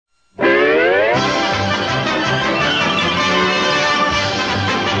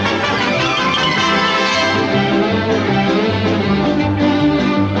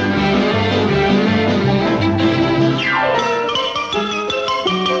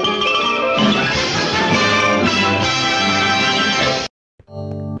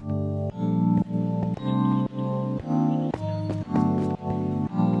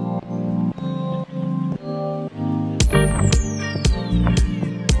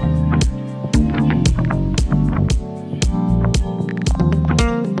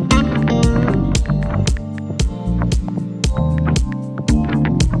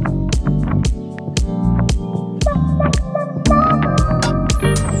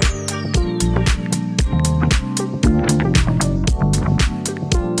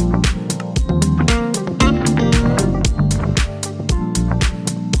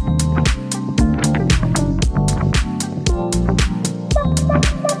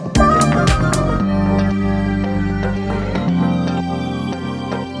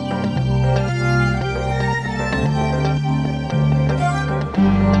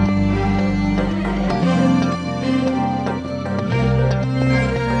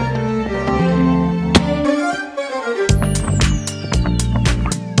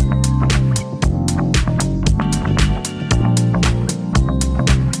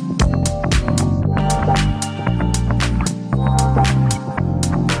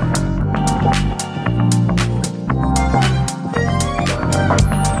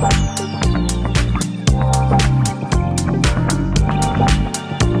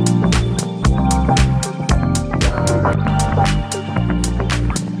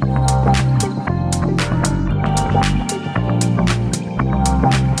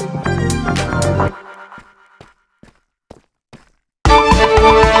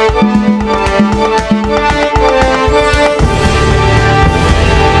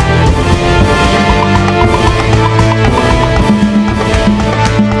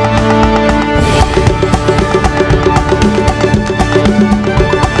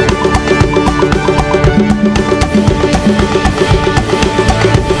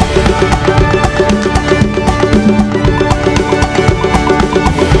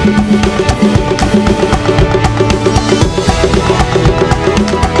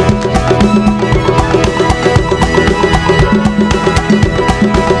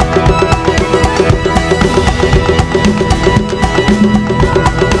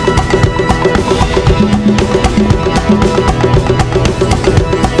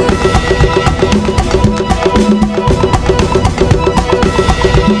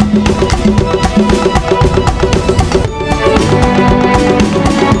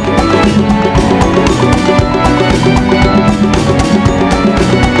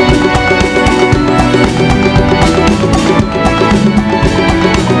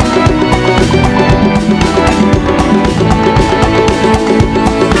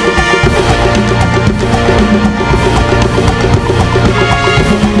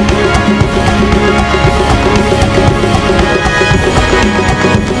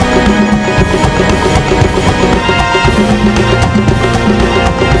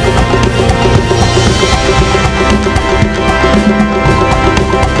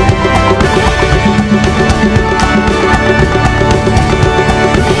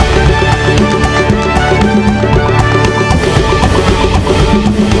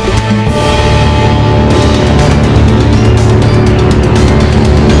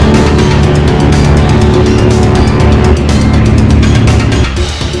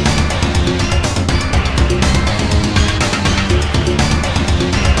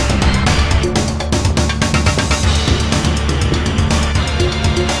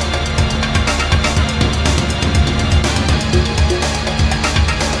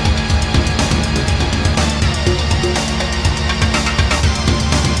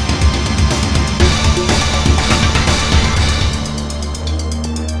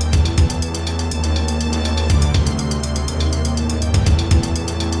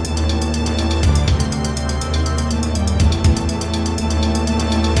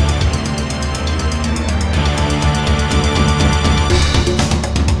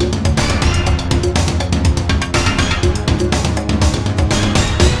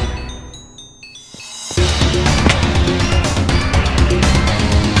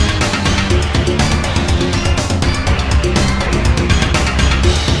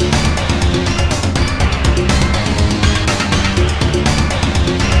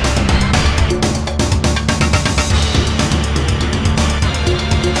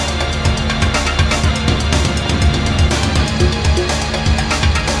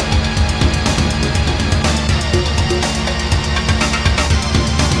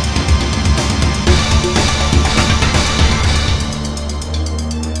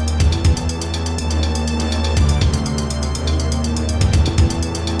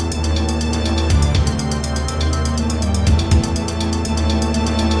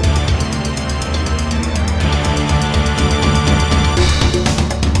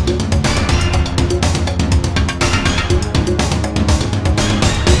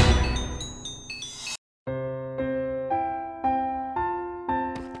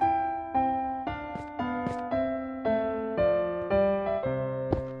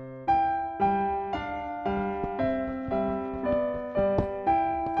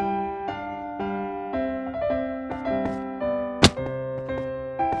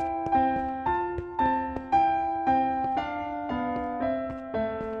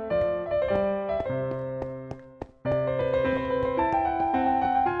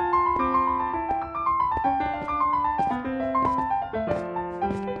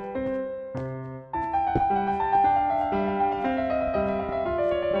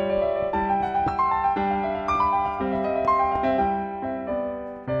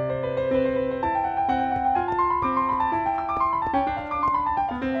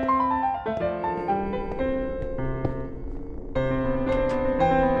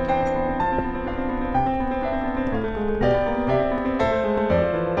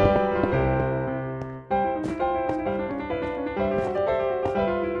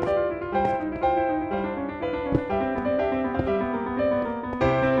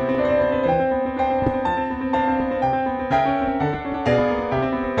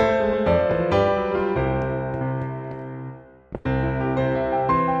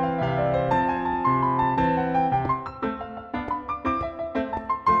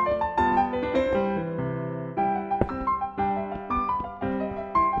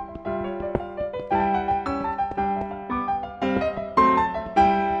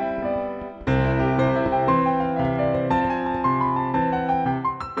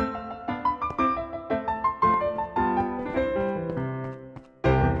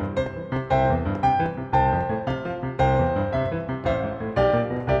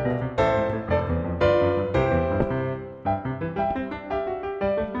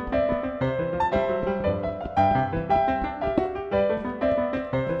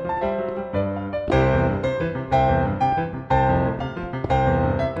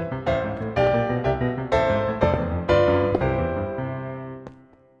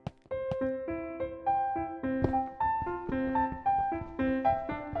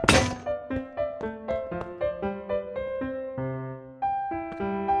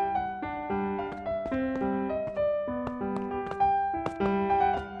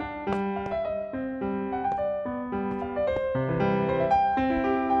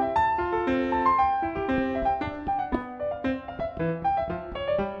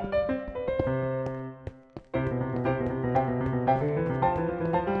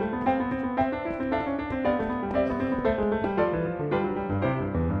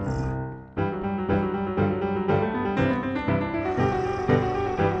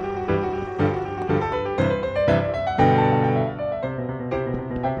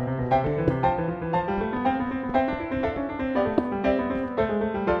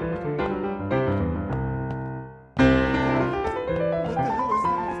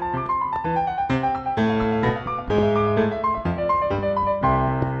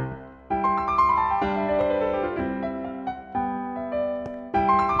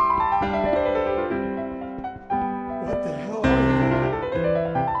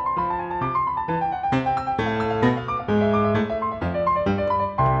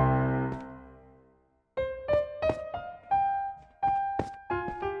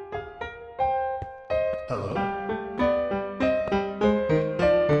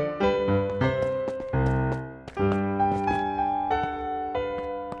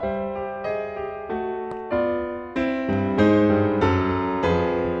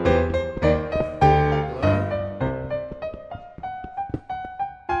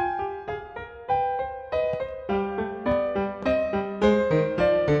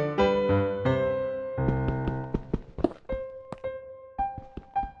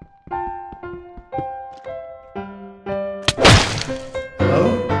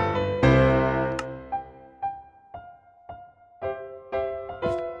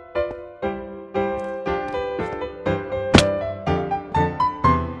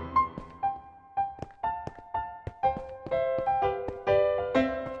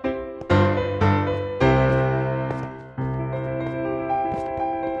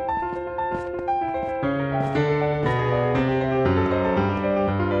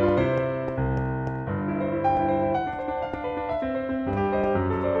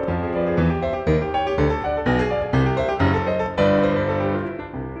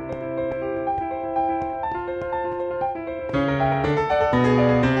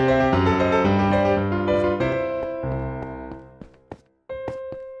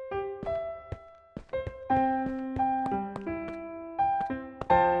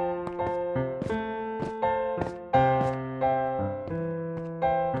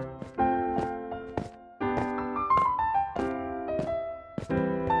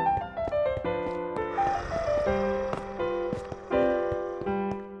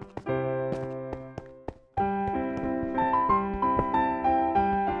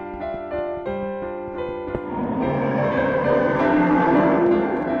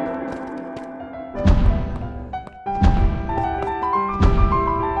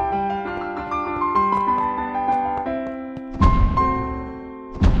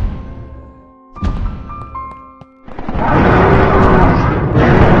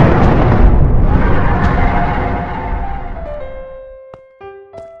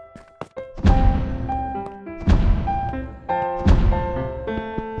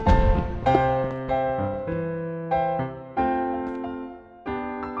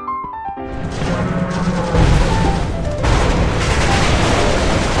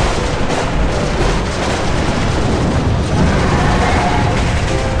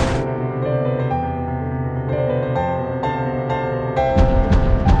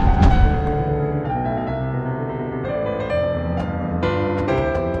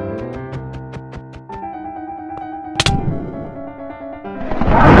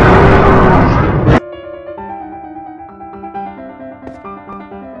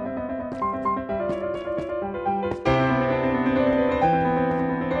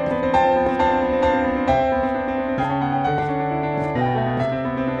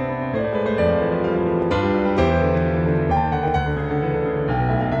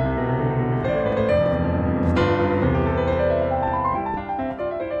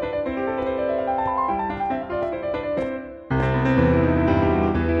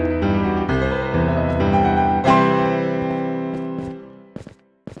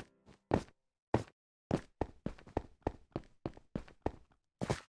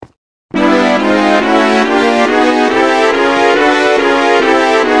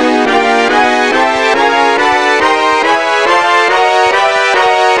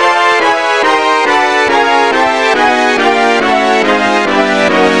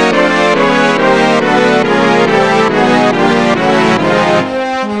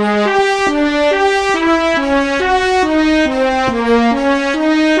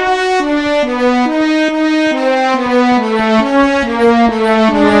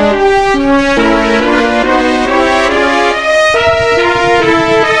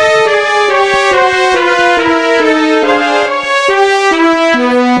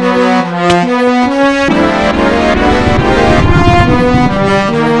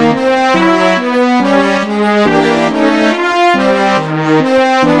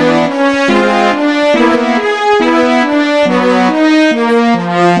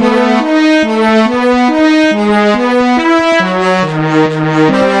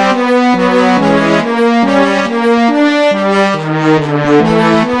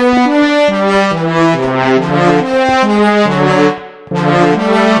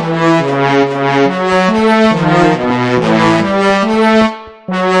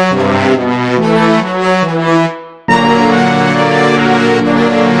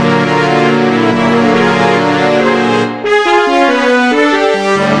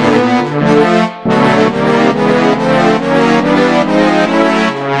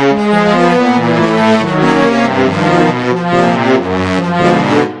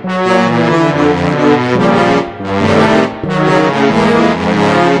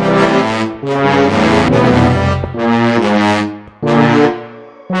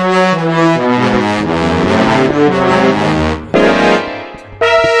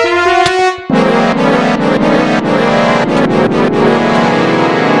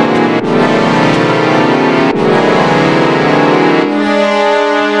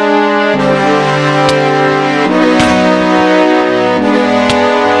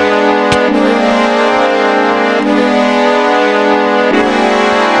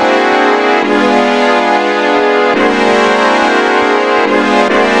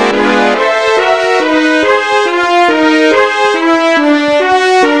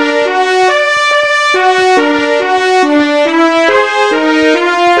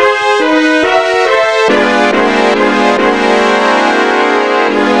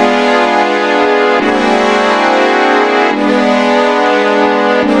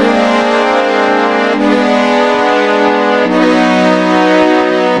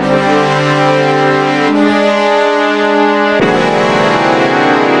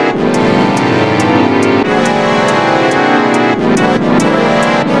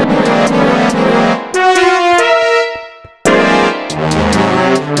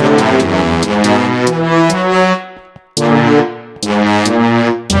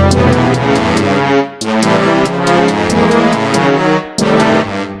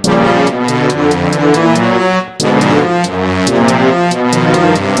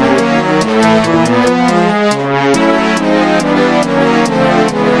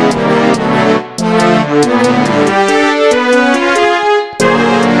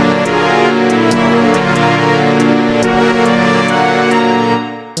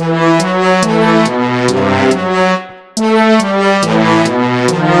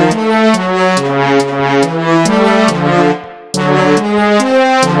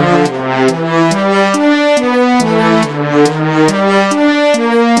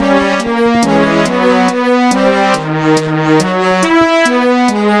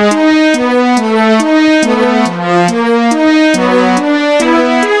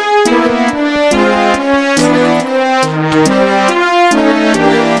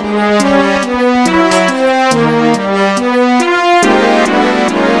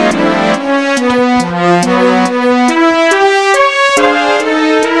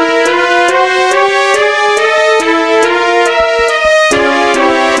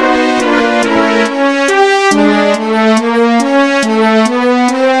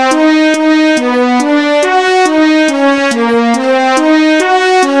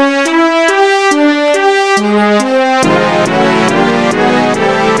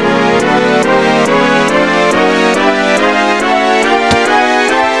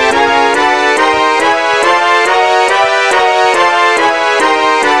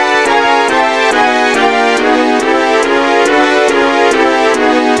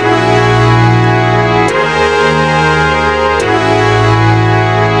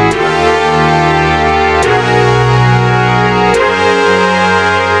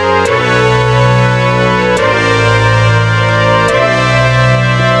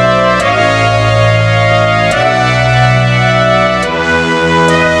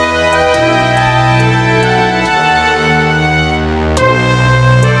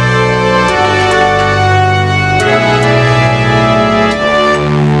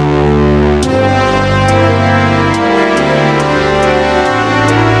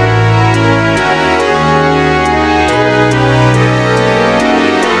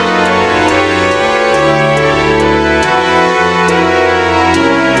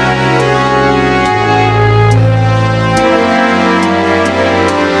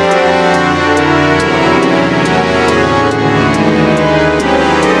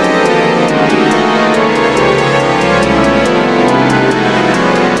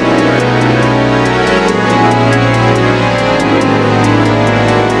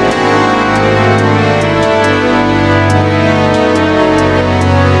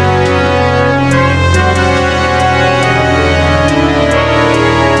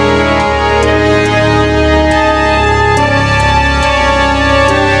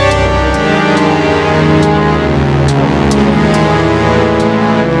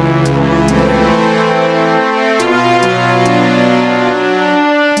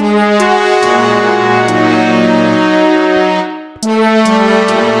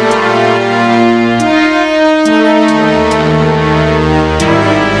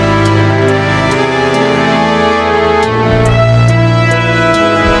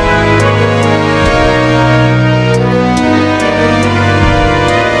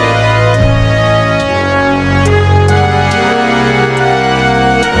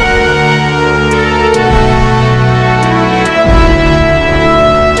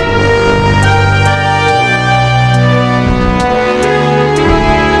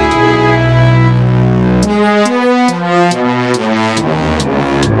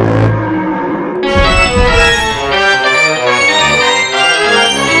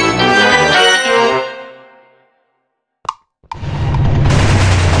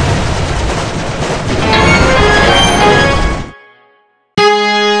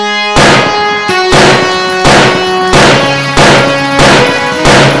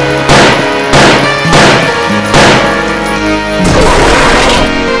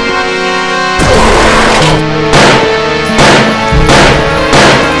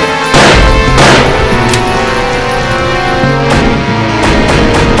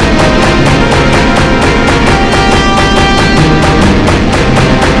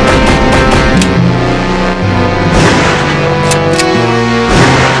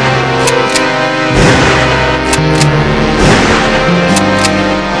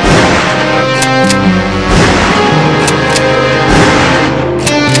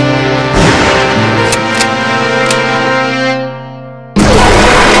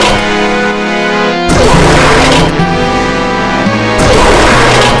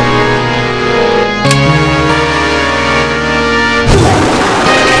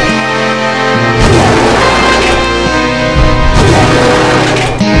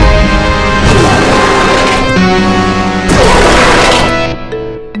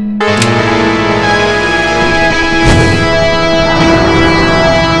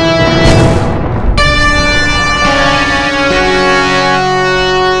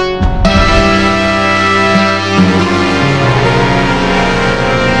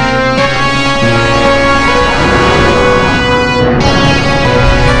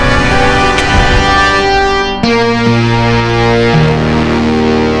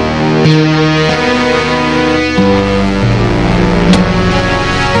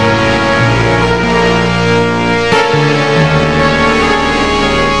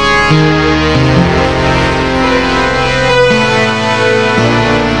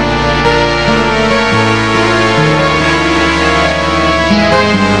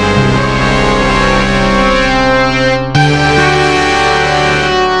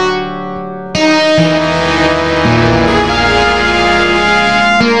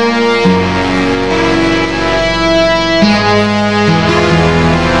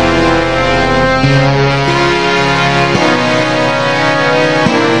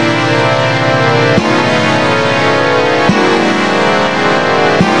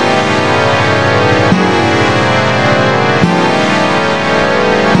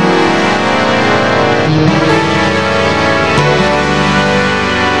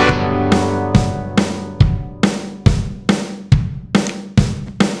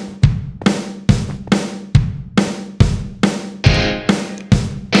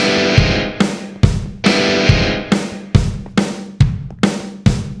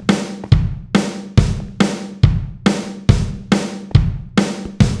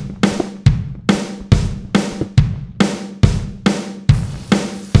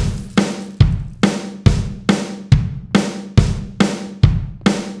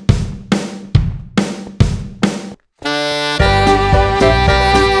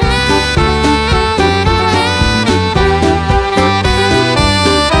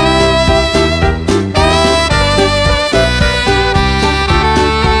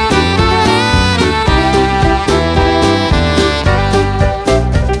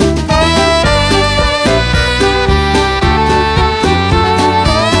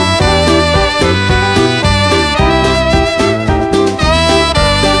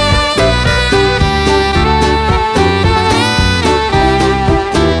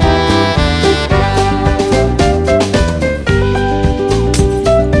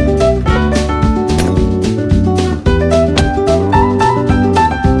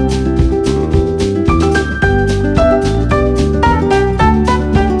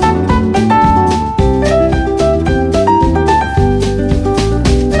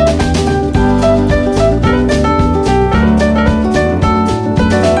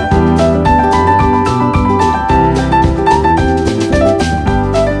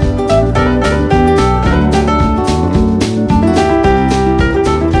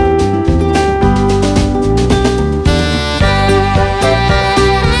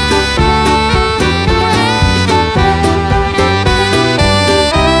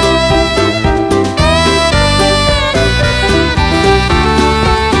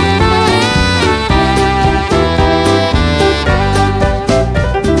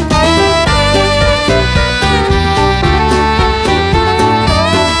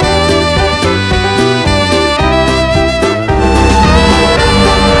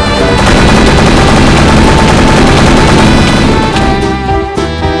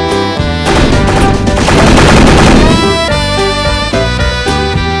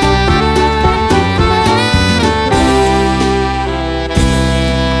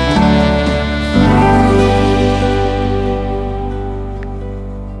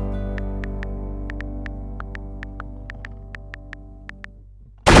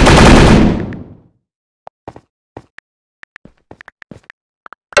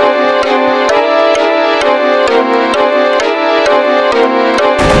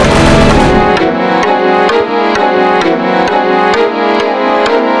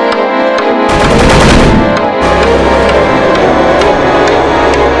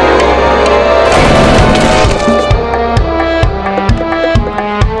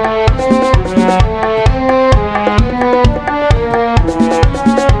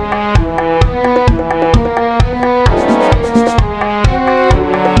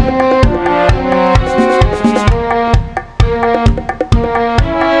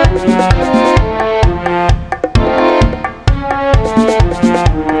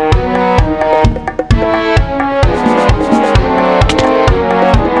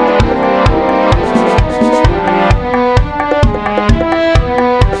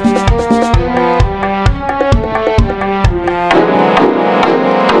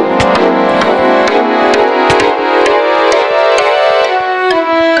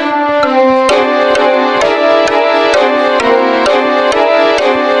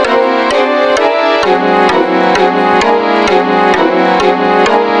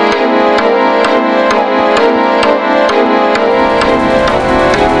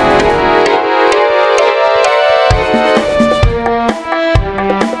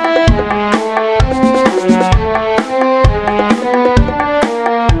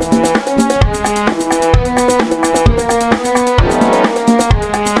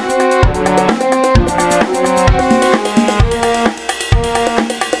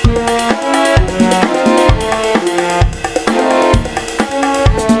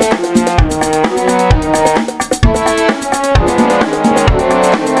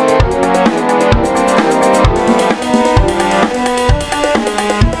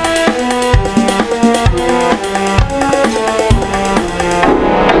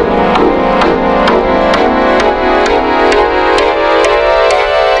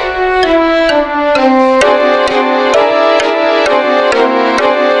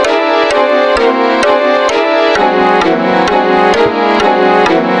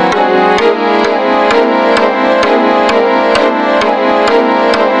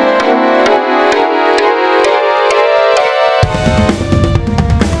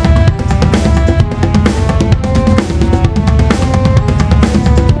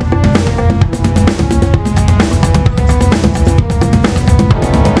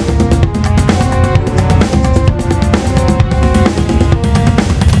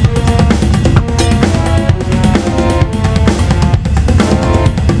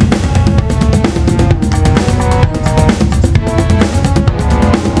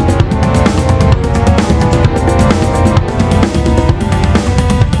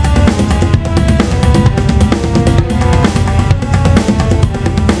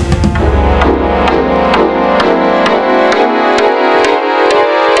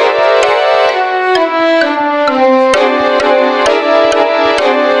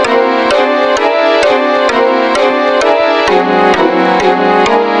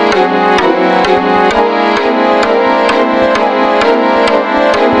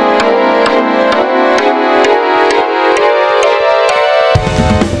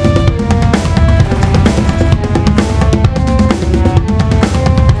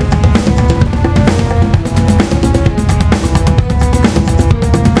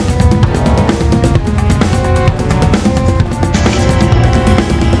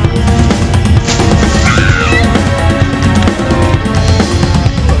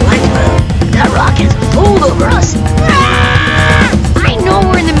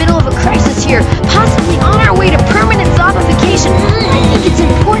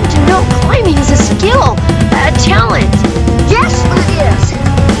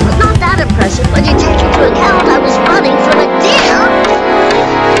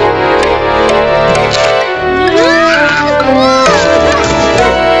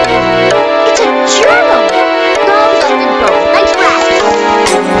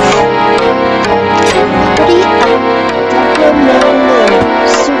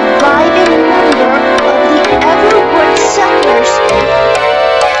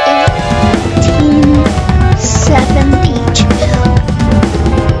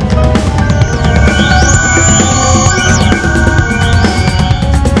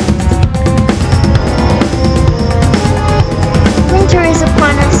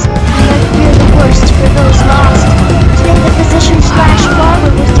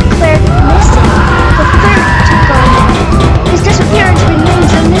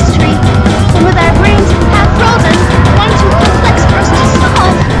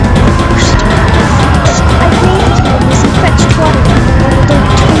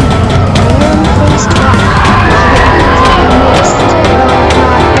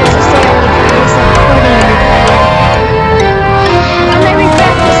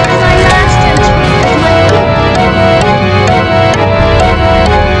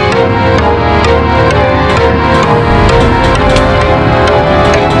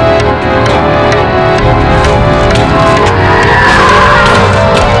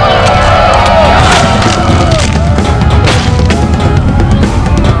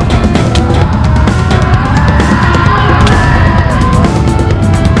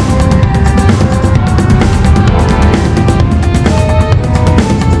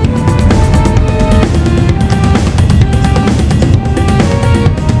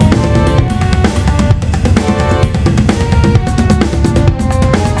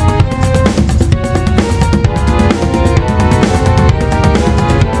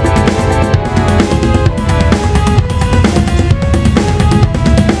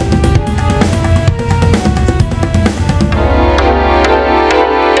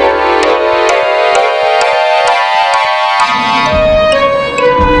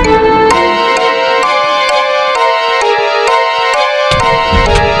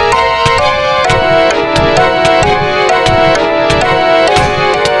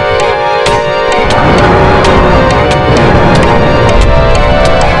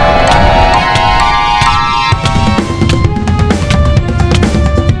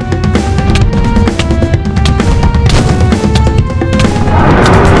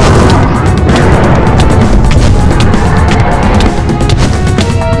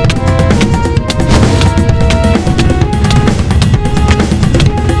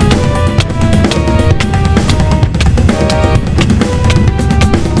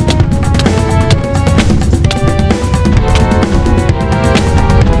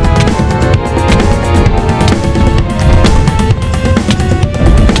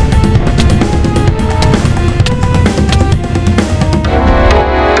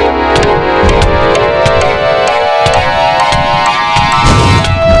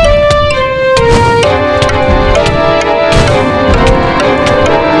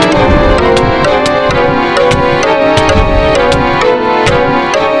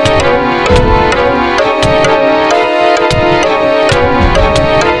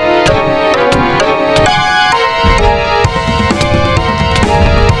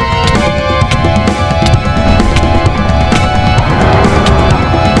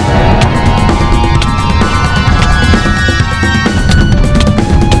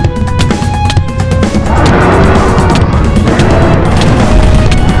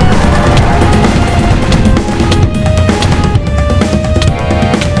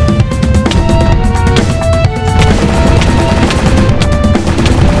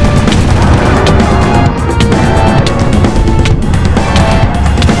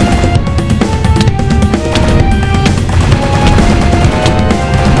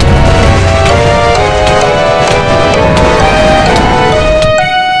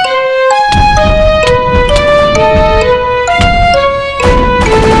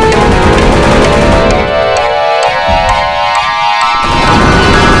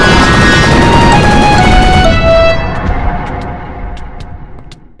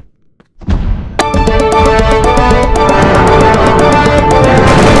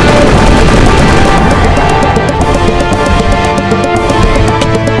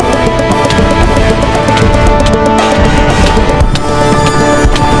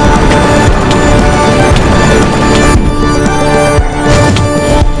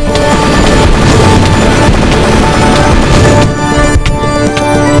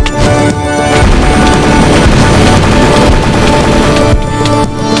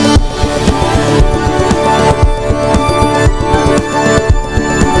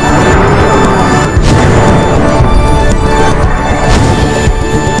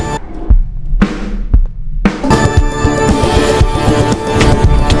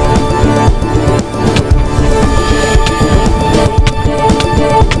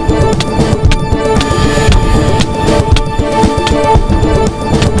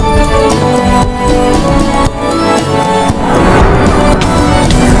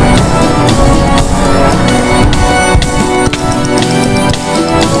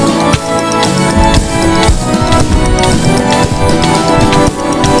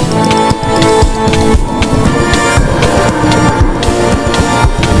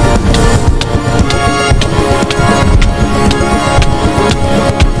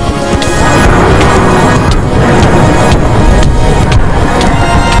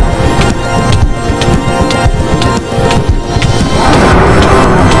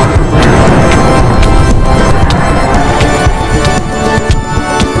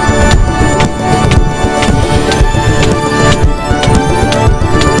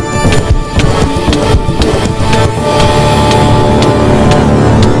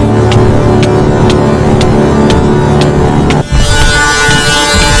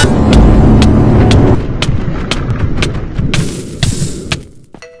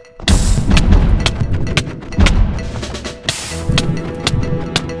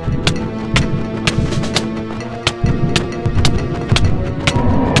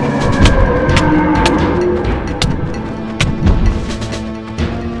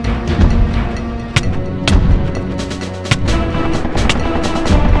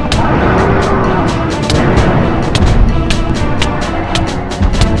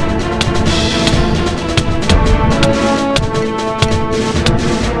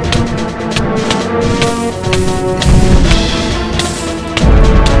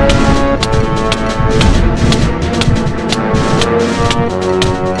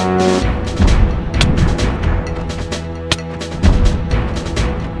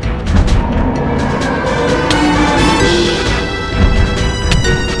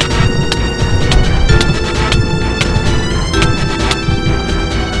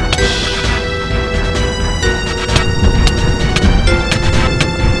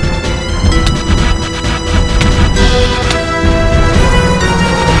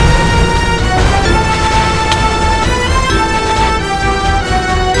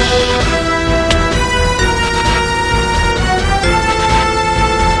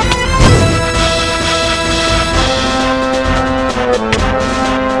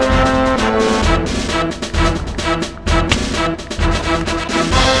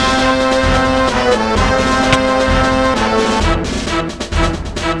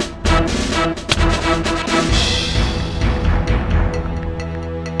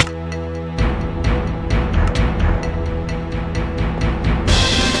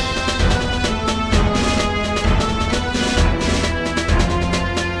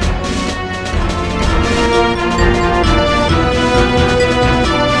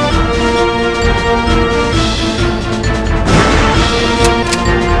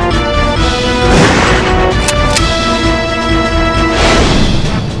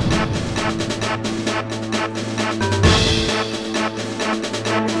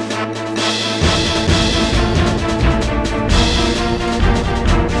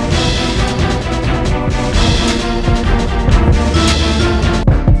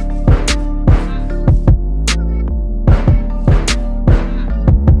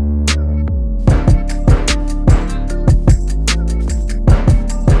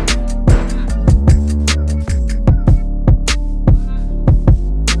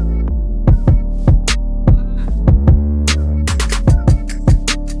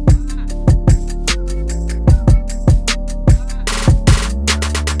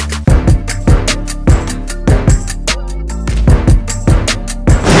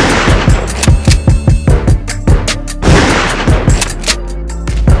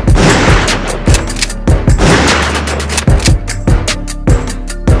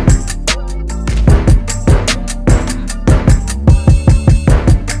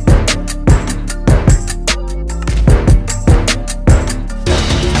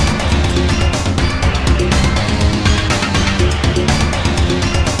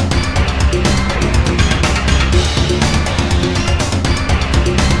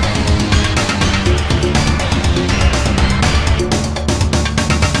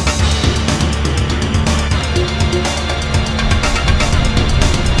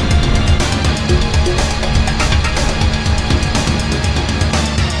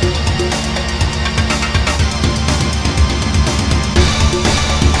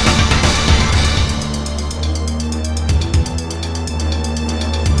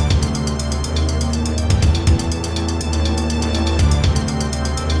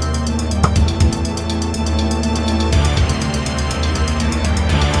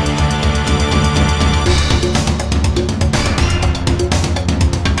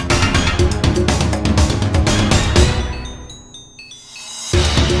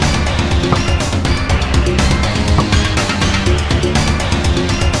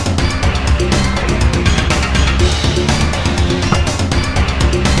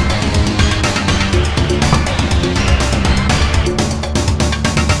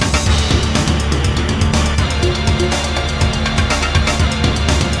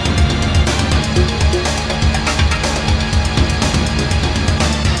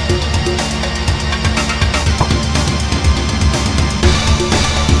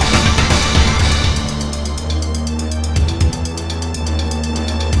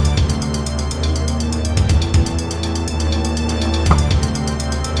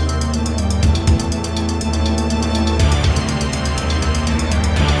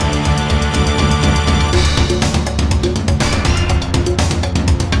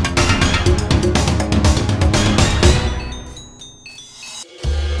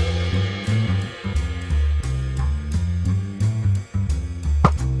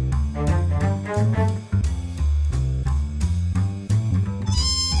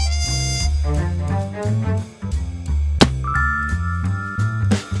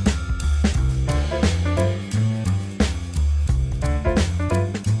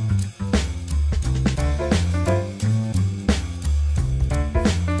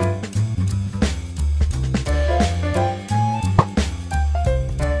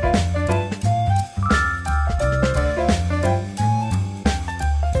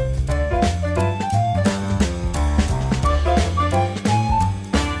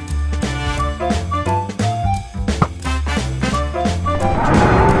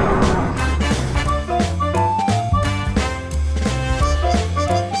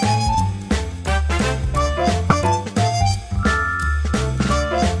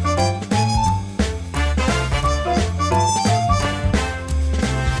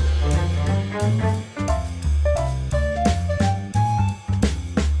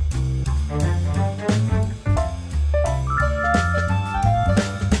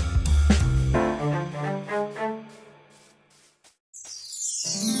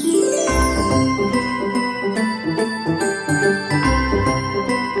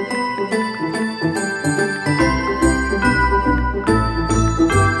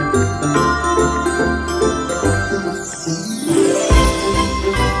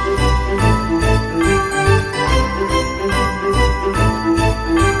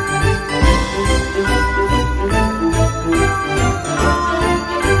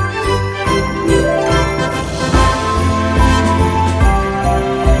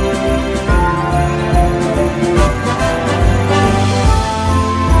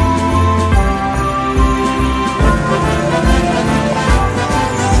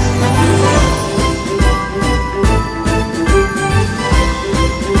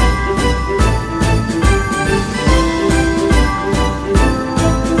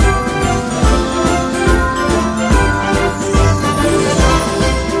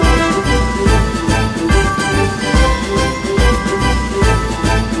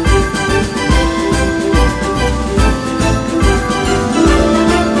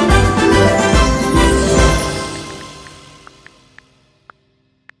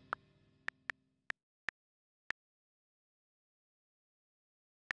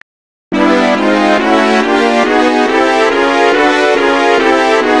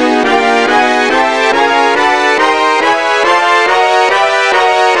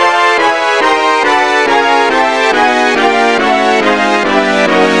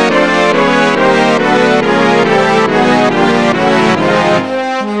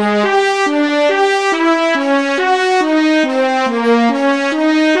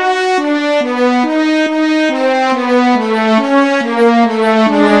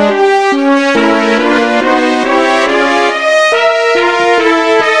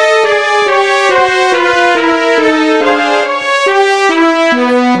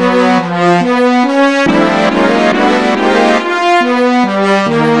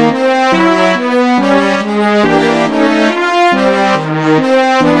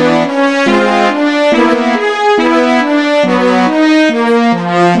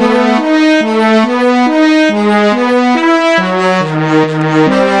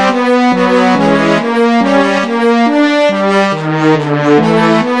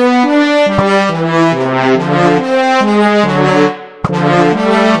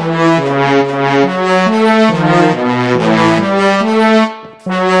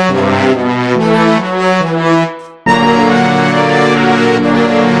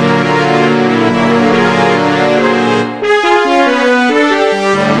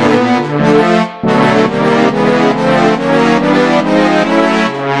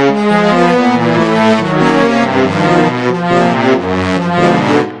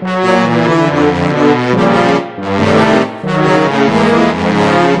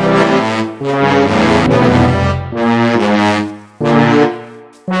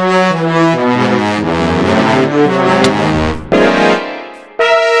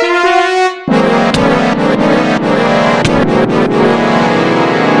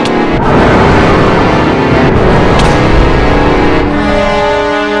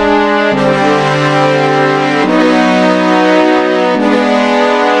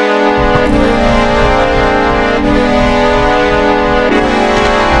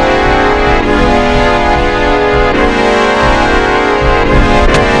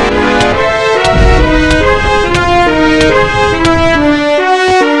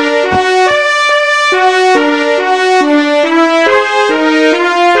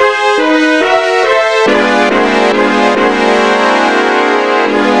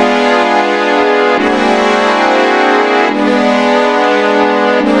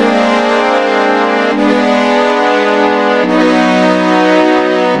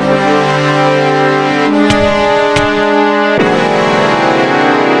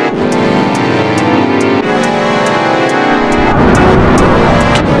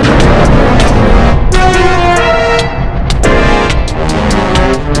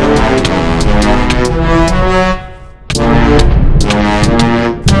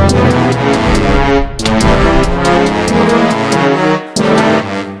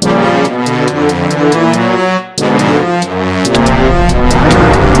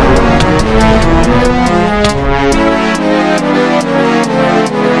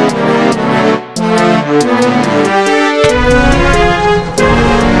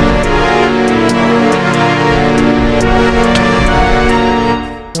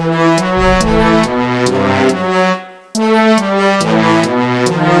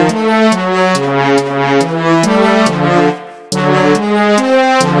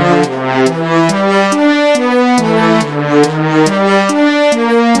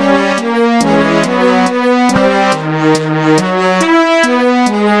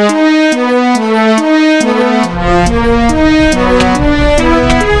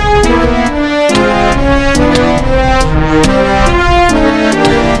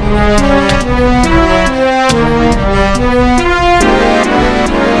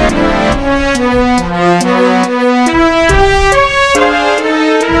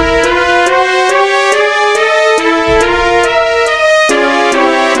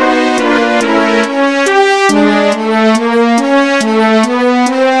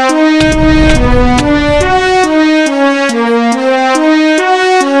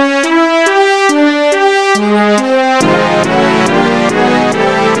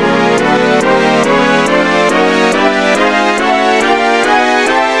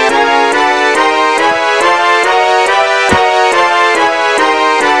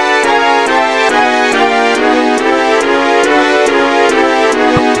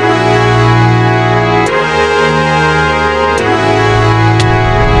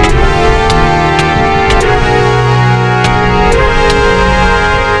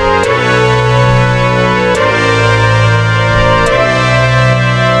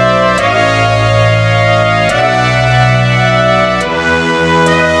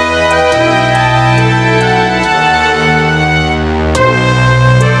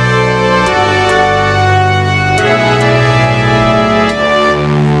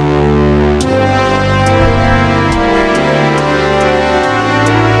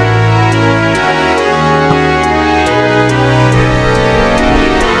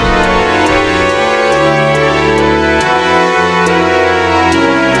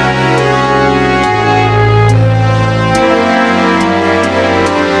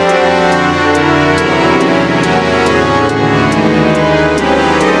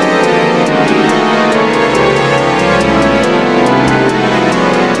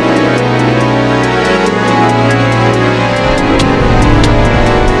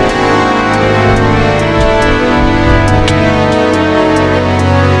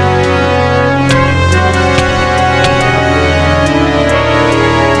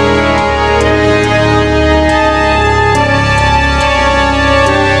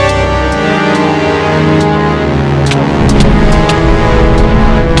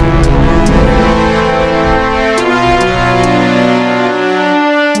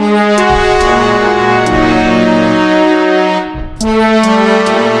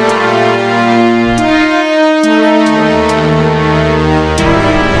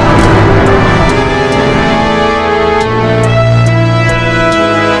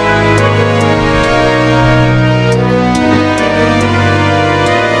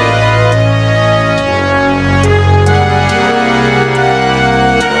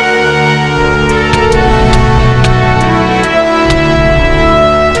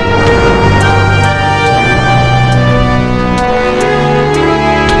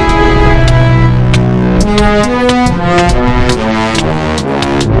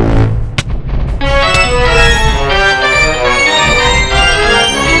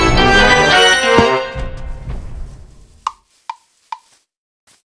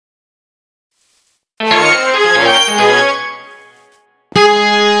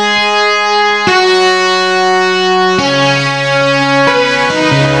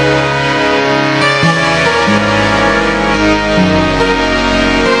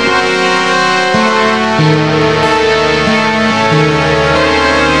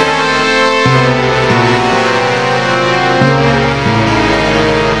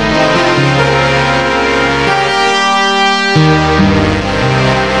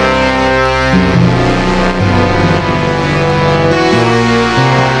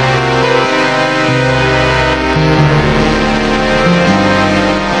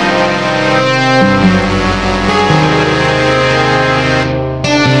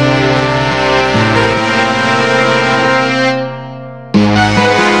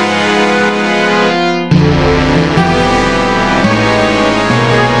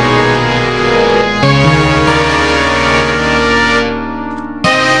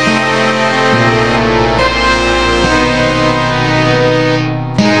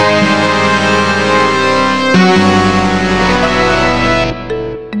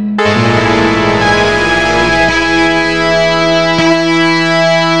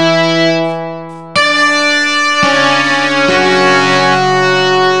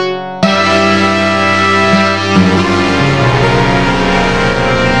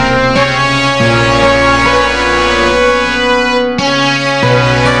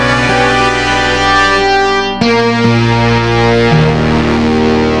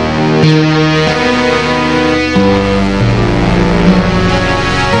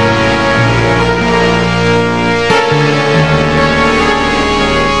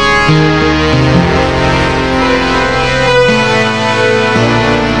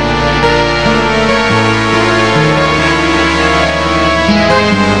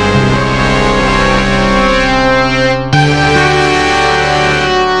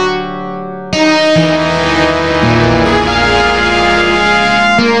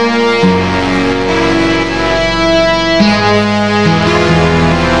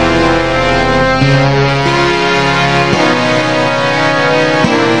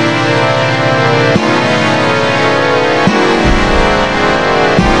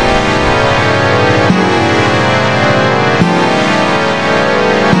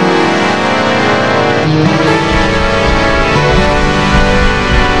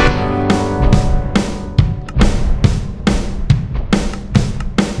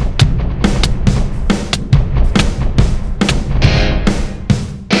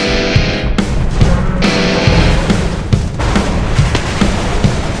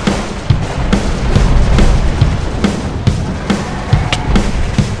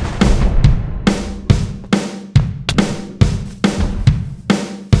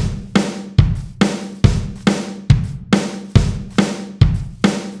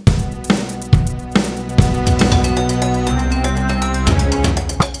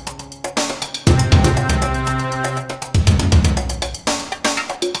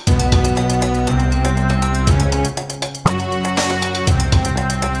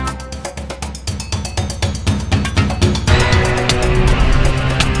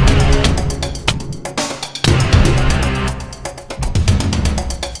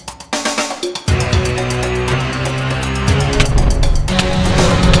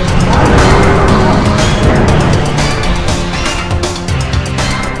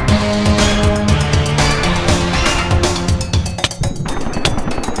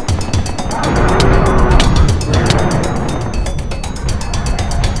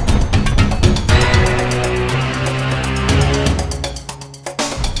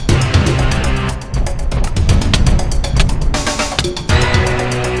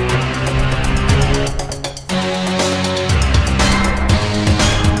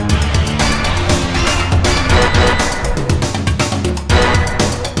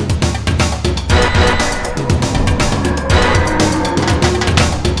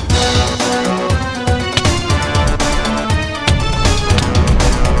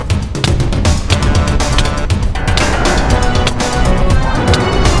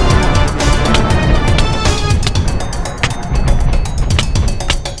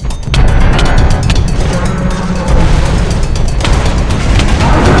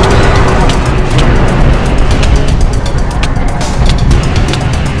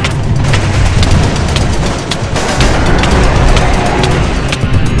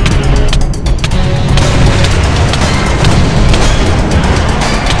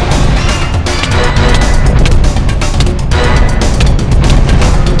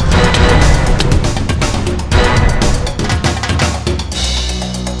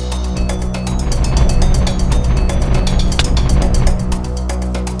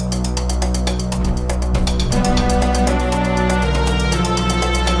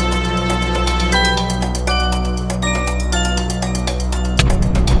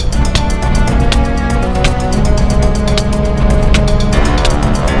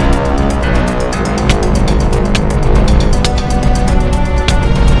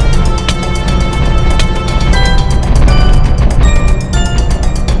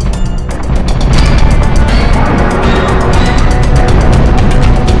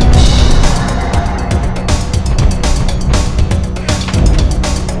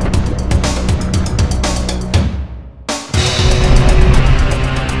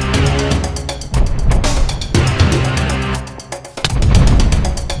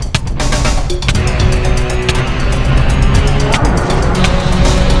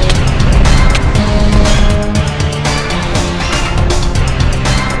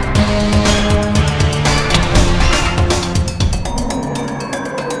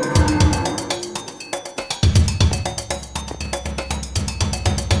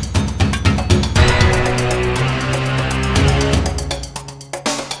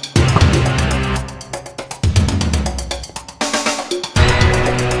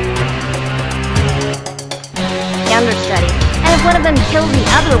the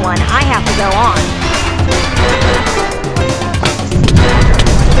other one, I have to go on.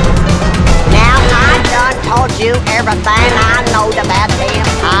 Now, I done told you everything I know about them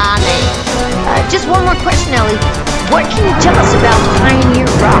pioneers. Just one more question, Ellie. What can you tell us about Pioneer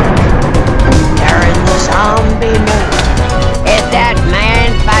Rock? During the zombie moon, if that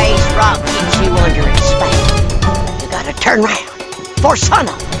man-faced rock gets you under its spell, you gotta turn around for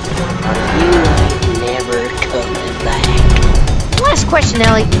sunup. You ain't never coming back. Last question,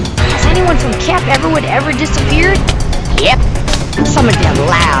 Ellie. Has anyone from Camp Everwood ever disappeared? Yep. Some of them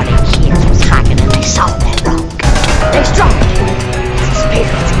loudy kids was hiking and they saw that rock. They struck it.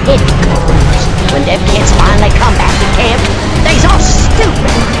 Spirits hidden corners. When them kids finally come back to camp, they's all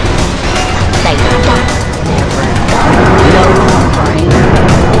stupid. They don't never no brain or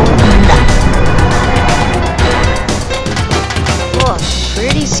nothing. Oh,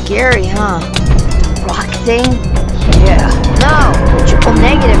 pretty scary, huh? Rock thing? Yeah. No, triple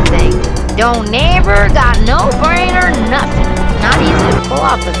negative thing. Don't never got no brain or nothing. Not easy to pull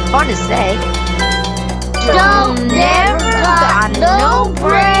off, but fun to say. Don't never got no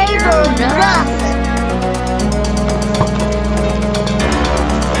brain or nothing.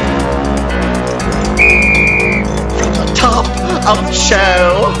 From the top of the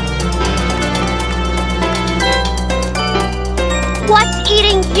show. What's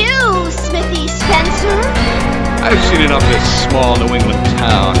eating you, Smithy Spencer? I've seen enough of this small New England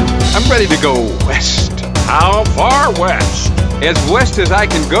town. I'm ready to go west. How far west? As west as I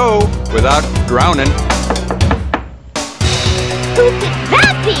can go without drowning. Who could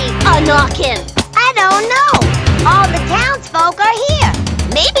that be a-knockin'? I don't know. All the townsfolk are here.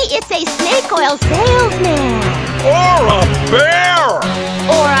 Maybe it's a snake oil salesman. Or a bear?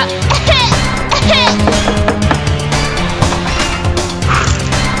 Or a...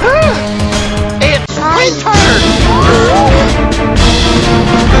 It's winter!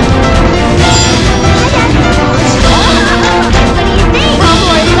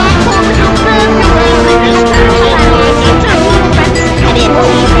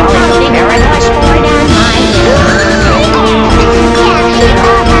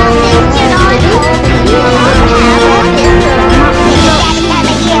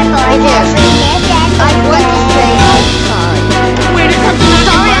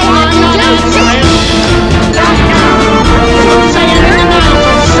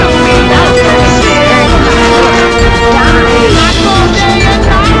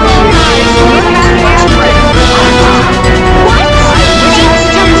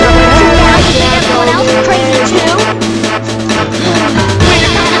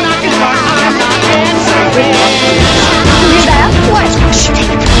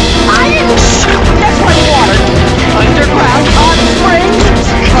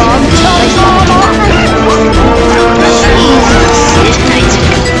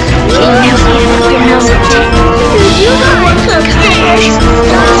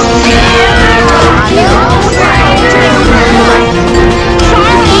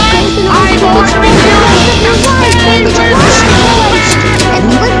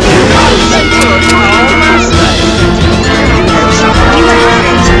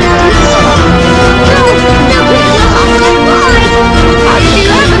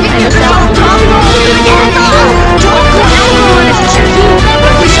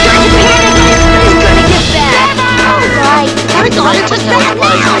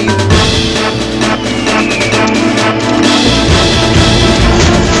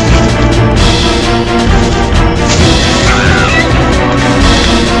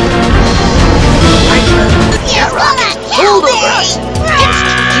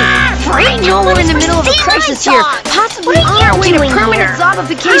 Here, possibly on our way to permanent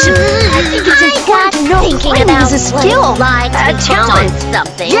zombification. I think it's important to know fighting is a skill, a talent.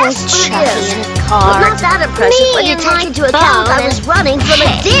 Something. Yes, Chucky it is. in his car. Not that impressive when you take into account I was running from a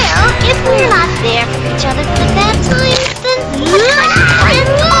deer. If we're not there for each other at bad times, then what kind of friend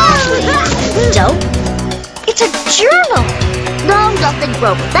are we? Dope? It's a journal. No, nothing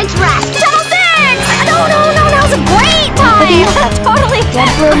broken. Thanks for asking. Double six! No, that was a great time! Totally great!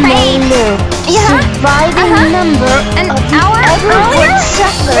 Surviving number An of the hour Everwood earlier?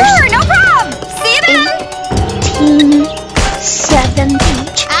 settlers. Sure, no problem! See you then! 1870.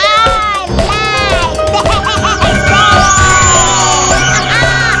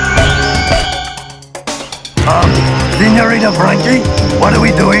 Senorita Frankie, what are we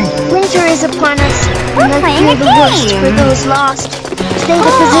doing? Winter is upon us. We're and I playing feel a the worst game. for those lost. Today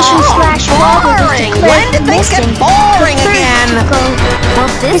the physician slash father was boring. declared When did things get missing. boring The third again? to go. Well,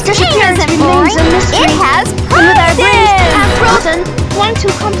 this His game disappearance isn't remains boring. a mystery. It has And with our brains prizes! half frozen, one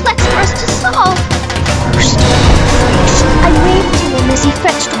too complex for us to solve. I waved to him as he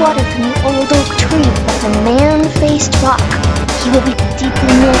fetched water from the old oak tree by the man-faced rock. He will be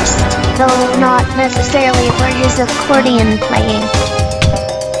deeply missed, though not necessarily for his accordion playing.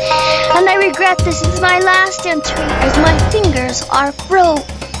 And I regret this is my last entry, as my fingers are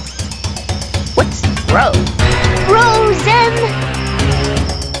What's frozen?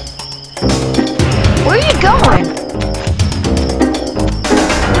 Where are you going?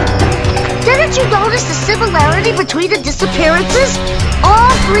 Didn't you notice the similarity between the disappearances?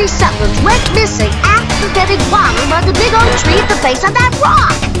 All three settlers went missing after getting water on the big oak tree at the base of that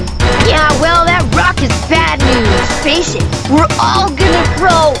rock. Yeah, well, that rock is bad news. Face it, we're all gonna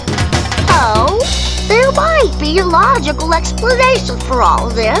froze. Oh, there might be a logical explanation for all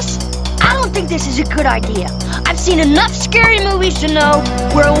this. I don't think this is a good idea. I've seen enough scary movies to know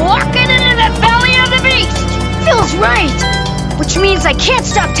we're walking into the belly of the beast. Feels right. Which means I can't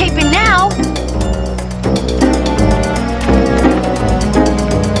stop taping now.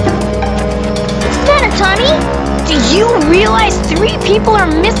 What's the matter, Tommy? Do you realize 3 people are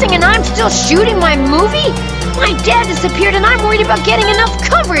missing and I'm still shooting my movie? My dad disappeared and I'm worried about getting enough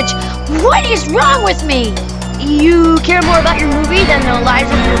coverage. What is wrong with me? You care more about your movie than the lives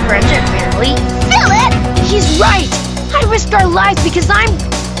of your friends, apparently. Philip! He's right. I risk our lives because I'm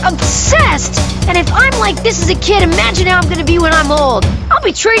obsessed. And if I'm like this as a kid, imagine how I'm gonna be when I'm old. I'll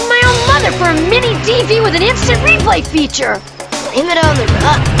be trading my own mother for a mini DV with an instant replay feature. Blame it on the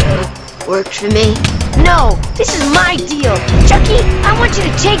rock. Works for me. No, this is my deal. Chucky, I want you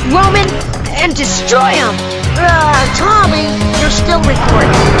to take Roman and destroy him. Tommy, you're still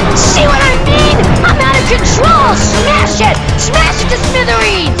recording. See what I mean? I'm out of control. Smash it! Smash it to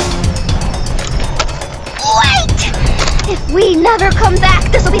smithereens! Wait! If we never come back,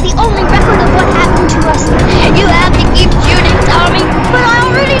 this will be the only record of what happened to us. You have to keep shooting, Tommy. But I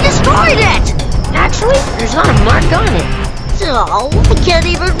already destroyed it. Actually, there's not a mark on it. Oh, I can't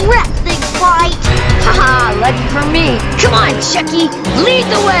even wreck things right. Haha, lucky for me. Come on, Chucky, lead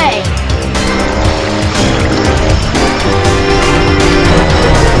the way.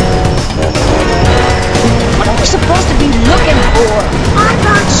 What are we supposed to be looking for? I'm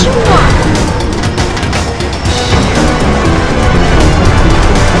not